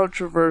little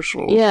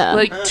controversial. Yeah.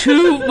 Like,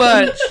 too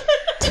much.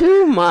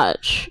 Too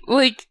much.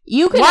 Like,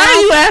 you can why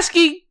are you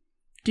asking...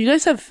 Do you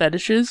guys have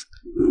fetishes?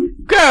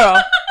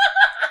 Girl!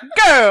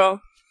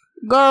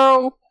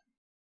 Girl!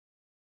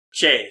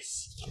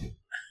 Chase.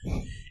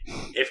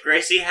 If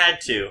Gracie had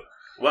to,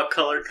 what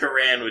color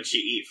crayon would she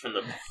eat from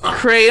the box?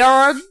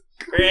 Crayon?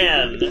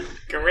 Crayon.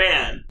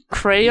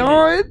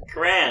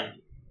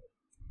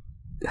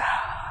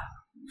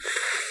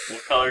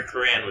 What color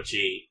crayon would she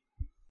eat?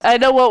 I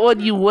know what one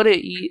you wouldn't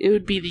eat. It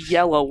would be the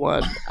yellow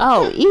one.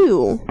 Oh,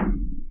 ew.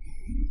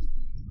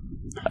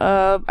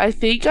 I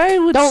think I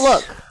would... Don't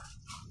look.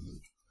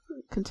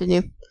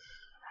 Continue.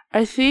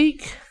 I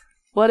think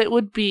what it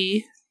would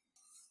be...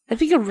 I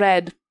think a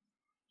red.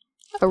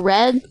 A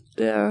red?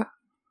 Yeah.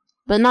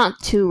 But not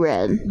too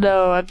red.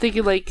 No, I'm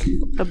thinking like...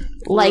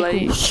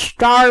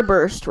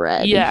 Starburst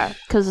red. Yeah.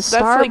 Because the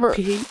Starburst...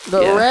 Starburst...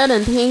 The red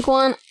and pink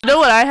one... You know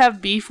what I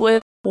have beef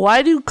with?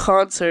 Why do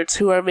concerts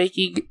who are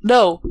making...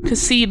 No,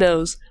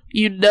 casinos.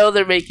 You know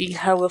they're making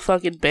hella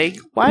fucking bank.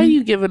 Why are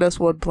you giving us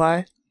one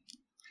ply?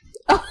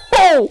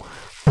 Oh!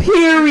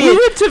 Period. We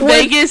went to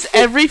Vegas,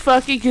 every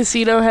fucking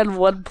casino had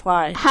one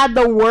ply. Had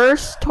the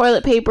worst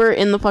toilet paper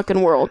in the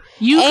fucking world.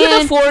 You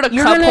could afford a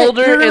cup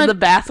holder in the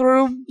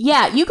bathroom?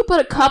 Yeah, you could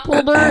put a cup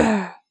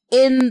holder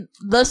in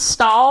the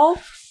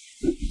stall,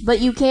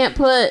 but you can't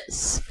put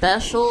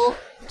special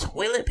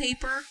toilet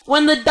paper.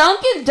 When the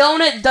Dunkin'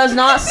 Donut does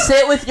not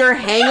sit with your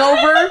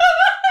hangover,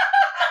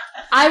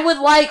 I would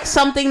like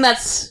something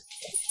that's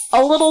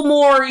a little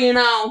more, you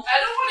know. I don't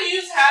want to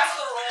use half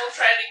the roll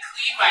trying to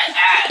clean my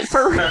ass.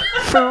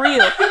 For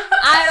real.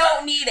 I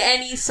don't need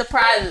any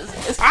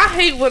surprises. I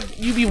hate when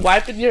you be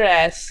wiping your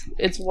ass.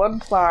 It's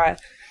one ply.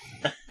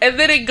 And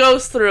then it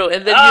goes through,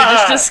 and then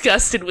you're just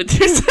disgusted with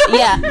yourself.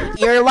 Yeah,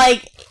 you're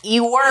like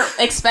You weren't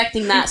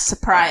expecting that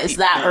surprise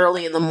that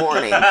early in the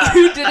morning.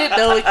 You didn't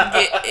know it could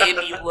get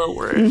any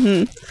lower.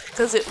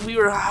 Because we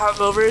were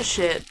hungover as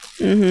shit.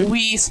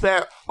 We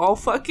spent all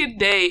fucking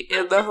day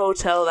in the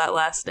hotel that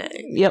last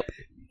day. Yep.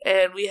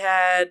 And we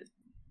had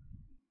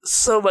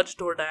so much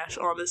DoorDash,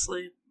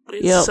 honestly.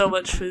 We had so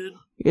much food.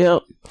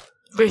 Yep.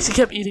 Gracie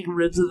kept eating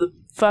ribs in the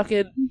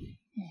fucking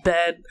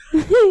bed.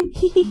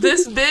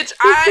 This bitch,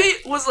 I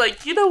was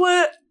like, you know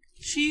what?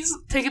 She's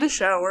taking a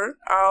shower.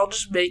 I'll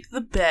just make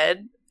the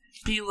bed.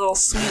 Be a little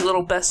sweet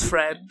little best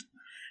friend.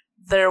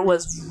 There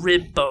was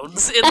rib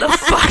bones in the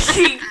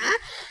fucking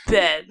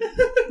bed.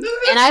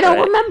 And I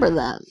don't remember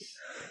that.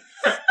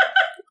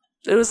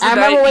 It was. I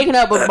remember waking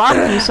up with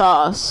barbecue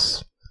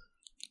sauce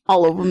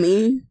all over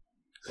me.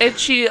 And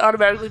she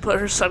automatically put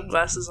her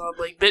sunglasses on.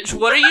 Like, bitch,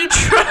 what are you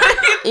trying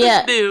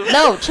to do?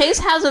 No, Chaise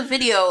has a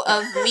video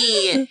of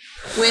me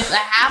with a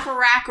half a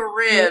rack of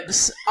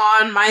ribs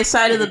on my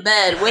side of the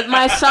bed with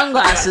my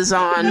sunglasses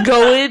on.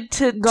 Going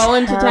to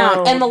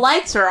town. And the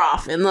lights are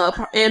off in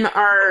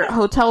our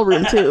hotel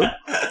room, too.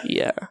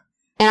 Yeah.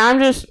 And I'm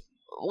just,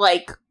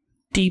 like...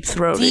 Deep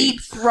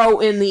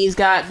throating these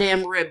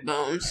goddamn rib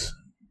bones.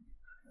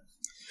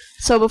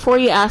 So before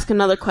you ask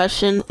another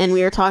question, and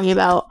we were talking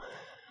about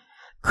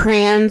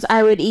crayons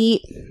I would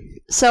eat.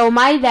 So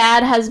my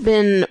dad has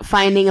been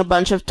finding a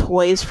bunch of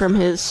toys from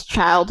his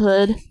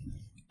childhood,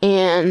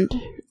 and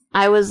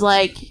I was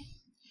like,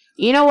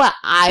 you know what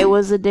I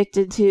was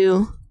addicted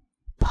to?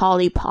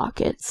 Polly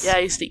Pockets. Yeah, I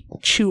used to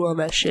chew on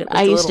that shit.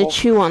 I used to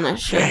chew on that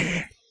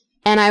shit.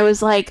 And I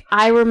was like,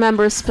 I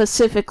remember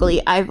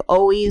specifically, I've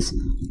always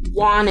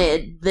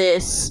wanted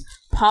this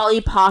Polly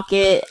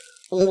Pocket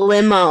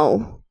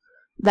limo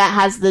that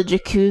has the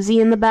jacuzzi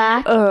in the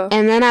back.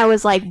 And then I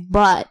was like,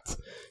 but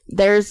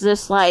there's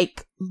this,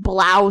 like,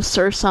 blouse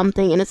or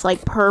something, and it's,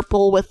 like,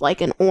 purple with, like,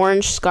 an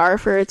orange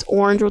scarf, or it's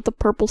orange with a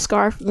purple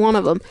scarf, one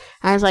of them.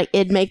 And I was like,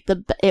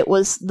 it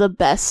was the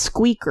best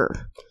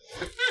squeaker.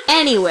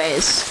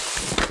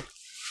 Anyways,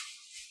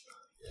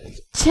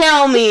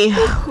 tell me,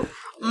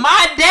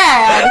 my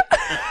dad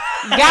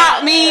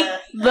got me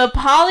the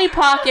Polly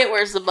Pocket,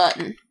 where's the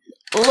button?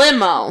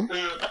 Limo.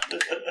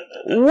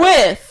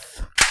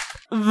 With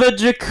the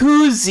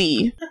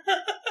jacuzzi.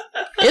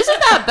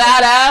 Isn't that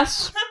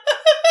badass?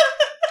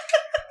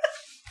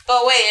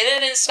 But wait, it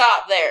didn't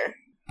stop there.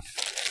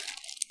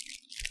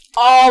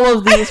 All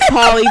of these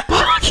Polly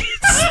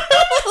Pockets.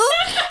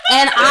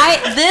 And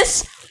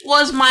this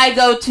was my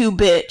go-to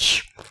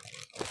bitch.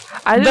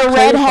 The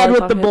redhead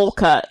with the bowl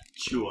cut.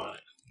 Chew on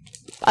it.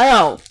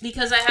 Oh,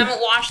 because I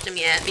haven't washed them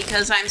yet,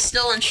 because I'm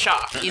still in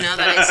shock, that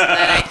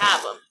I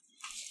have them.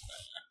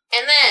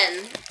 And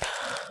then,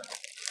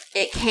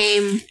 it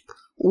came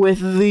with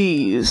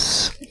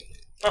these.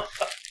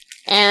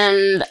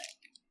 And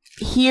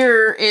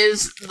here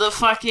is the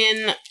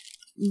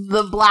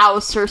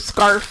blouse or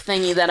scarf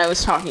thingy that I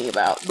was talking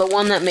about. The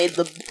one that made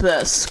the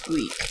best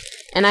squeak.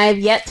 And I have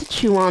yet to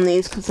chew on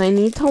these because I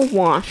need to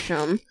wash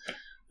them.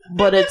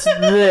 But it's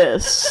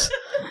this.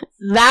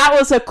 That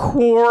was a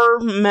core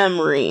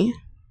memory.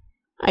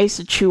 I used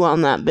to chew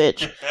on that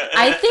bitch.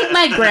 I think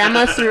my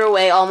grandma threw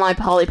away all my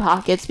Polly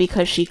Pockets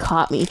because she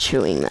caught me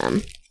chewing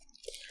them.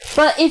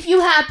 But if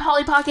you had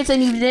Polly Pockets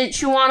and you didn't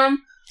chew on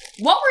them,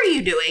 what were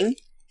you doing?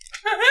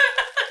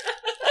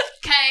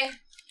 Okay.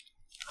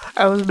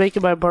 I was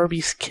making my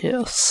Barbie's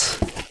kiss.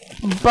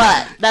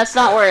 But that's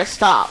not where it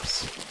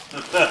stops.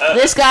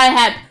 This guy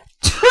had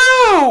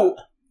 2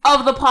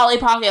 of the Polly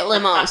Pocket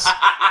limos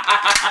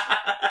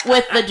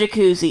with the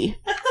jacuzzi.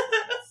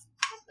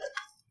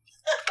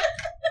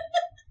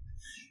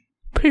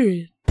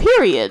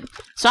 Period.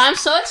 So I'm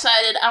so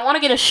excited. I want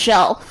to get a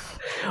shelf.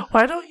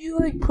 Why don't you,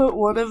 put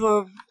one of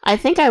them... I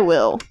think I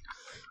will.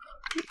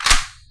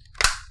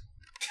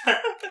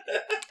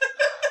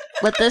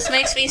 But this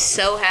makes me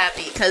so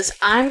happy, because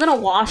I'm going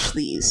to wash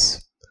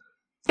these.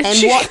 And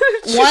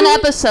one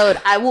episode,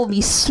 I will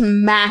be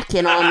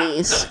smacking on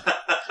these.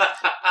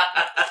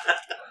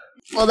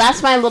 Well,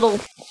 that's my little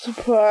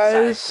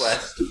surprise. Side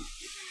quest.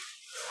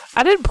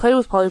 I didn't play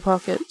with Polly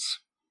Pockets.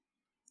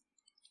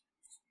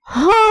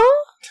 Huh?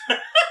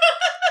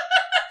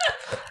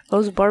 I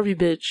was a Barbie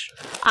bitch.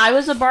 I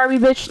was a Barbie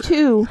bitch,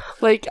 too.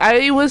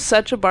 I was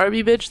such a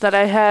Barbie bitch that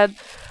I had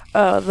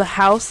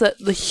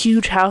the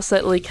huge house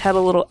that, had a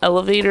little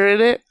elevator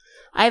in it.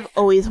 I've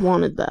always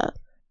wanted that.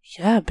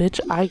 Yeah, bitch,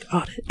 I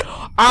got it.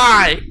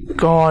 I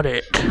got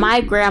it.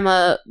 My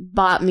grandma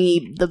bought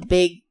me the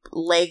big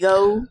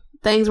Lego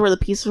things where the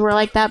pieces were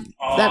like that big.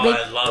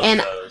 I love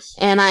those.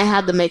 And I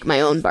had to make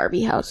my own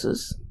Barbie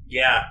houses.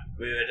 Yeah,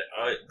 we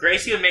would.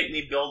 Gracie would make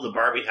me build the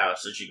Barbie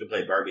house so she could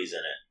play Barbies in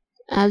it.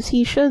 As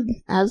he should.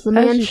 As the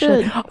man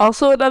should.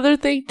 Also, another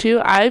thing, too,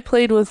 I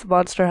played with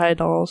Monster High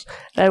dolls.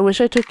 And I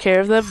wish I took care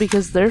of them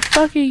because they're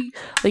fucking...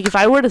 if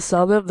I were to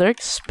sell them, they're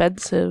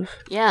expensive.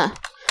 Yeah.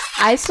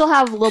 I still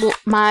have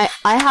I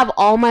have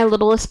all my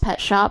Littlest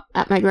Pet Shop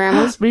at my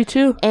grandma's. Me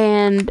too.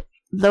 And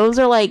those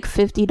are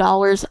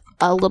 $50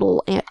 a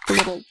little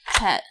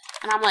pet.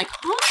 And I'm like,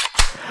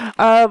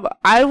 huh?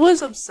 I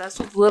was obsessed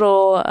with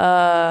little,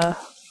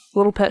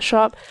 little pet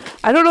shop.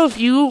 I don't know if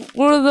you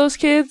were one of those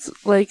kids,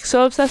 like,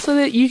 so obsessed with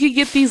it. You could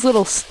get these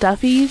little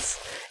stuffies,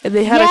 and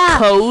they had a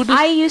code.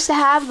 I used to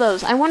have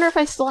those. I wonder if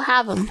I still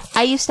have them.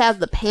 I used to have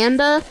the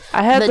panda,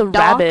 I had the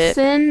rabbit,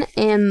 dachshund,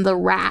 and the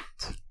rat.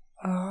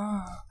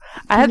 Oh.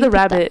 I had the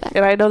rabbit,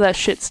 and I know that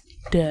shit's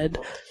dead.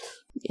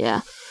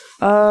 Yeah.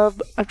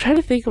 I'm trying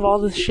to think of all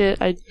the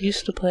shit I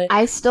used to play.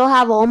 I still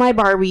have all my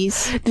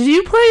Barbies. Did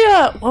you play,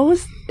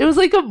 it was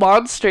like a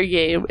monster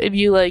game, and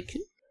you, like,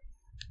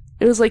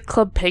 it was like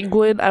Club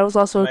Penguin. I was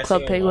also a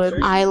Club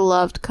Penguin. I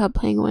loved Club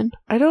Penguin.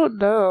 I don't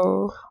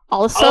know.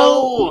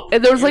 Also,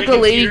 and there was like a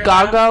Lady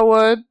Gaga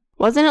one.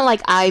 Wasn't it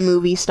like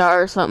iMovie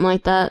Star or something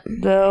like that?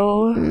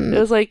 No. It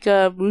was like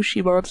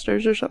Mushi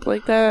Monsters or something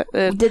like that.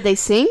 And did they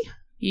sing?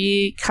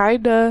 Yeah,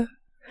 kinda.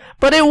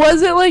 But it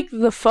wasn't like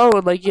the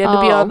phone. Like, you had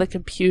to be on the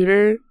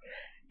computer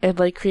and,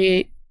 like,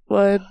 create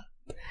one.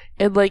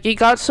 And, like, it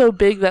got so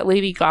big that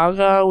Lady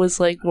Gaga was,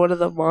 like, one of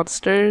the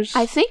monsters.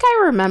 I think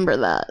I remember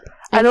that.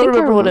 I don't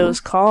remember what it was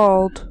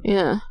called.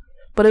 Yeah.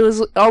 But it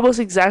was almost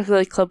exactly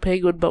like Club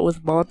Penguin, but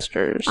with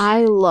monsters.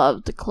 I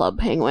loved Club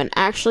Penguin.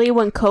 Actually,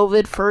 when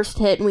COVID first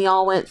hit and we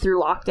all went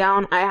through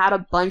lockdown, I had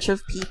a bunch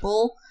of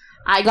people.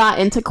 I got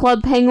into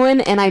Club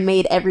Penguin, and I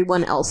made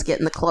everyone else get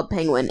in the Club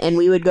Penguin, and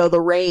we would go the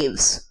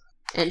raves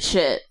and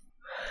shit.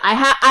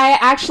 I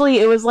actually,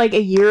 it was like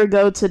a year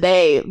ago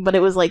today, but it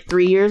was like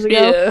 3 years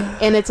ago,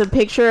 and it's a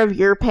picture of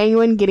your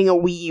penguin getting a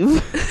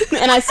weave.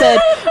 And I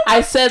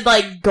said,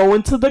 like,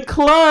 going to the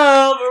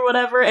club or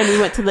whatever, and we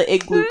went to the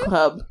Igloo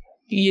Club.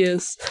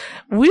 Yes.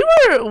 We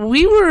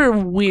were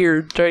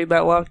weird during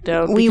that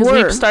lockdown. We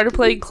started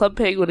playing Club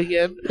Penguin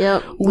again.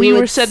 Yep. We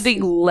were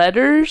sending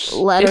letters.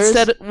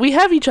 We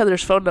have each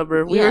other's phone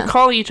number. We were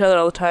calling each other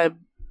all the time,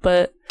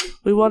 but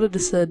we wanted to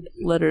send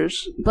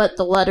letters. But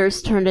the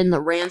letters turned in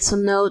the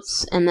ransom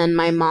notes, and then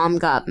my mom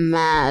got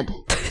mad.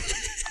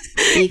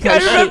 I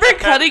remember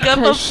cutting up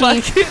a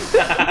fucking...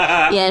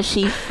 Yeah,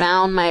 she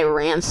found my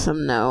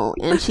ransom note,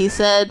 and she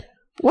said,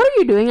 "What are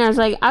you doing?" I was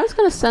like, "I was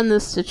going to send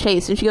this to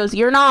Chaise." And she goes,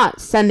 "You're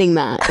not sending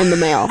that in the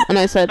mail." And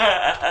I said,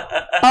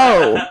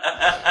 "Oh."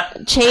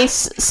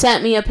 Chaise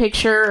sent me a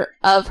picture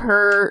of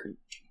her.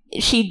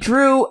 She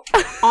drew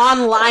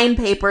on line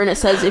paper, and it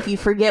says, "If you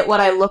forget what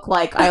I look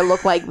like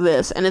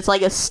this." And it's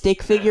like a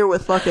stick figure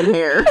with fucking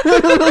hair.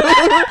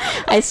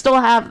 I still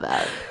have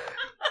that.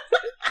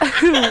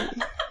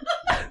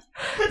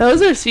 That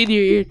was our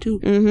senior year, too.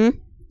 Mm-hmm.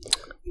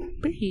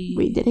 Pretty.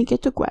 We didn't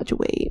get to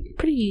graduate.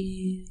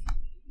 Pretty.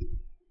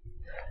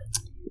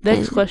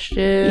 Next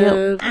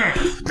question. Yep.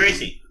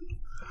 Gracie.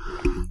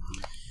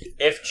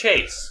 If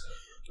Chaise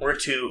were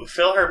to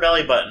fill her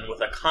belly button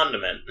with a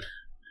condiment,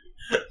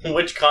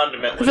 which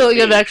condiment would I feel like it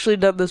be? I've actually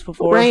done this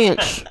before.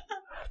 Ranch.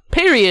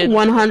 Period.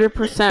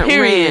 100%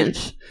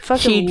 ranch.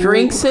 She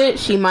drinks it,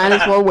 she might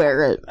as well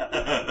wear it.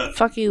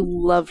 Fucking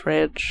love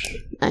ranch.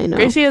 I know.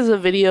 Gracie has a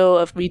video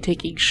of me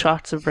taking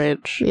shots of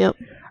ranch. Yep.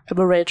 I'm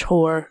a ranch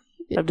whore.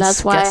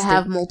 That's why I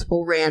have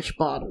multiple ranch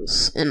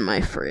bottles in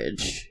my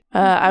fridge.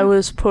 I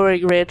was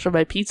pouring ranch on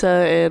my pizza,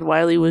 and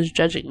Wiley was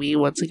judging me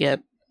once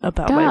again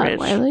about my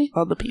ranch Wiley.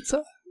 on the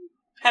pizza.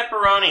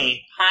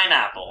 Pepperoni,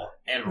 pineapple,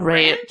 and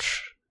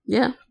ranch.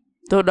 Yeah.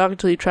 Don't knock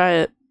until you try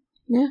it.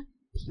 Yeah.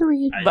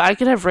 Period. But I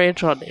can have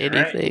ranch on anything.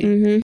 Right.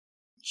 Mm-hmm.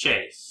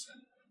 Chaise.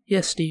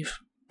 Yes, Steve.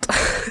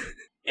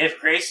 If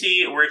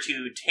Gracie were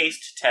to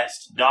taste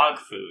test dog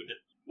food,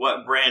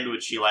 what brand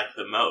would she like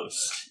the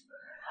most?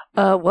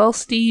 Well,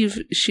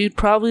 Steve, she'd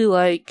probably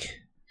like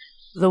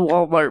the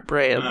Walmart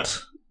brand.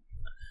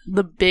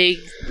 The big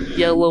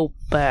yellow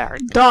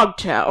bag. Dog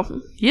chow.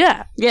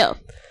 Yeah. Yeah.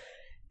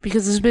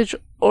 Because this bitch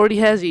already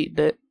has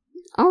eaten it.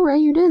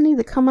 Alright, you didn't need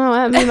to come out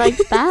at me like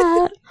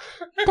that.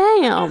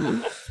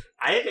 Damn.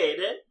 I've ate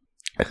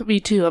it.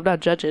 Me too, I'm not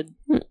judging.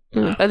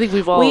 I think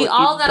we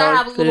all gotta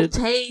have a little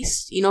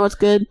taste. You know what's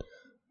good?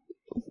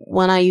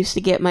 When I used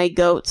to get my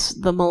goats,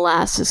 the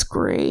molasses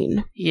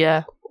grain.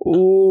 Yeah.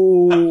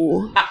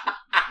 Ooh.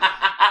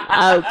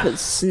 I could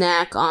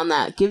snack on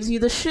that. Gives you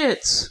the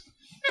shits.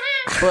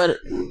 But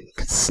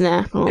could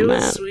snack on that. It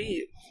was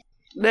sweet.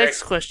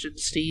 Next question,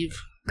 Steve.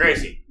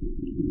 Gracie,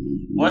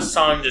 what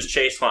song does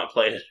Chaise want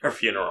played at her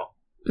funeral?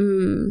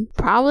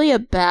 Probably a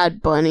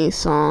Bad Bunny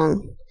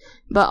song.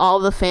 But all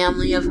the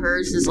family of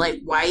hers is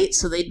like white,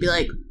 so they'd be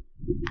like,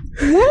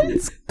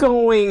 "What's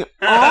going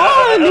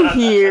on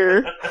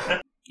here?"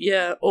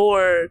 Yeah,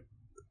 or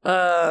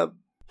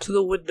To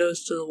the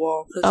Windows, to the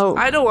Wall. Because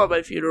I don't want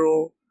my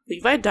funeral. Like,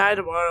 if I die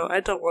tomorrow, I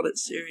don't want it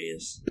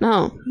serious.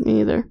 No,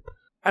 me either.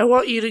 I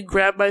want you to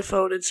grab my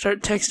phone and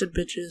start texting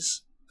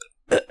bitches.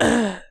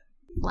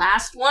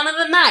 Last one of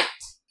the night.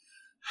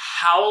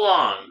 How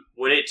long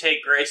would it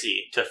take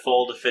Gracie to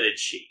fold a fitted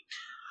sheet?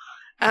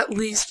 At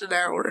least an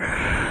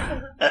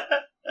hour.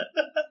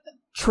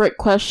 Trick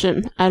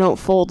question. I don't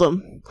fold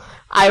them.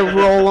 I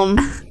roll them.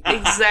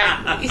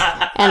 Exactly.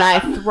 And I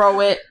throw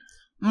it,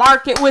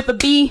 mark it with a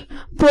B,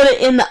 put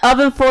it in the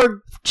oven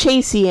for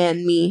Chasey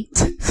and me.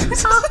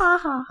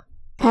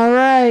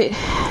 Alright.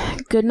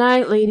 Good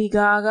night, Lady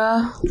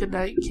Gaga. Good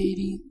night,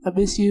 Katie. I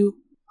miss you.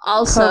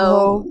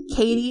 Also,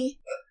 Katie,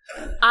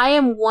 I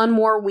am 1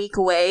 more week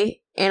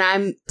away, and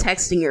I'm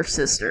texting your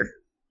sister.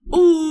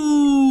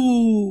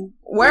 Ooh!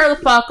 Where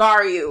the fuck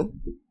are you?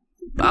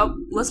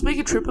 Let's make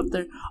a trip up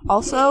there.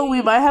 Also,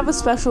 we might have a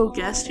special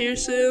guest here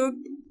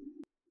soon.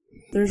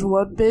 There's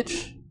one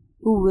bitch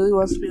who really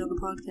wants to be on the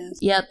podcast.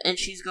 Yep, and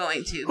she's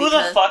going to. Who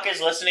the fuck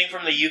is listening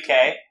from the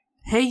UK?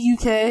 Hey,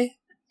 UK.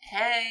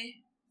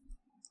 Hey.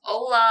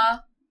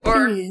 Hola. Or...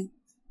 Period.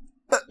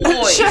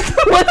 Oi.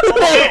 What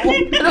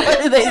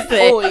do they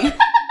say? Oi.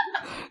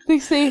 They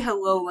say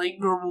hello like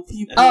normal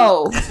people.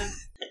 Oh.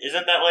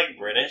 Isn't that like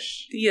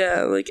British?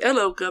 Yeah, like,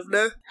 hello,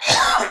 governor.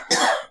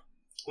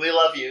 We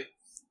love you.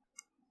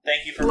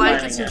 Thank you for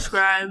like and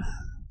subscribe.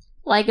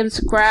 Like and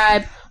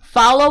subscribe.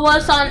 Follow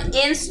us on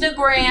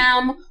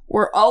Instagram.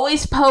 We're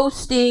always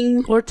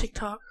posting. Or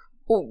TikTok.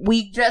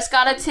 We just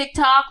got a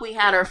TikTok. We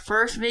had our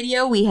first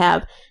video. We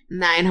have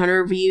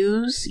 900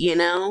 views, you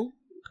know.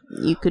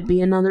 You could be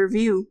another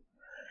view.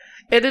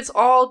 And it's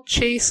all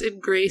Chaise and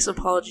Grace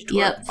Apology Tour.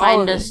 Yep,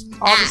 find us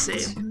all the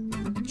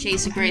same.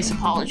 Chaise and Grace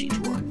Apology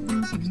Tour.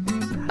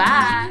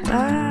 Bye.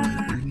 Bye.